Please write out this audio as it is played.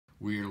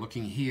We're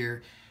looking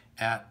here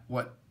at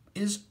what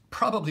is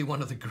probably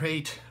one of the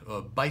great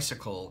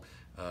bicycle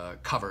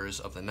covers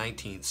of the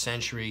 19th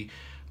century.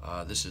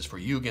 This is for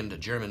Jugend, a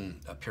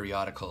German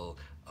periodical,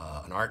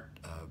 an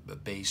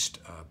art-based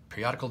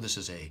periodical. This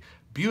is a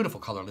beautiful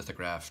color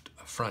lithographed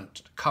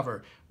front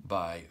cover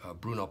by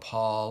Bruno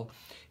Paul,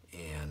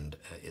 and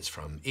it's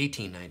from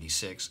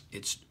 1896.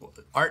 It's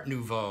Art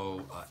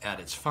Nouveau at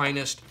its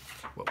finest.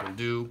 What we'll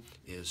do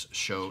is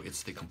show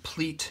it's the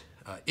complete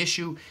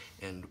issue,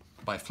 and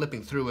by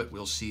flipping through it,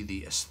 we'll see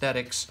the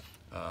aesthetics,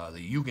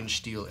 the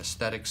jugendstil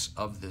aesthetics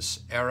of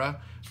this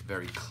era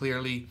very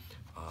clearly.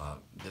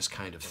 This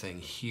kind of thing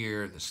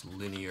here, this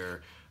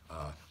linear,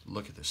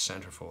 look at the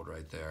centerfold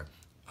right there.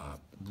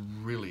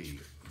 Really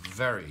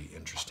very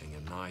interesting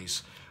and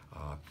nice.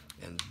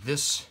 And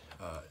this,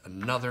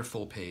 another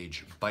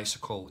full-page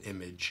bicycle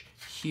image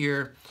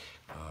here,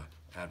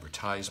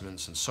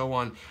 advertisements and so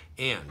on.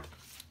 And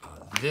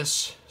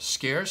this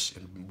scarce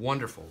and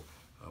wonderful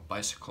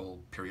bicycle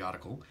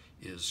periodical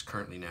is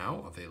currently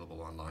now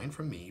available online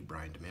from me,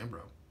 Brian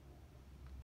DeMambro.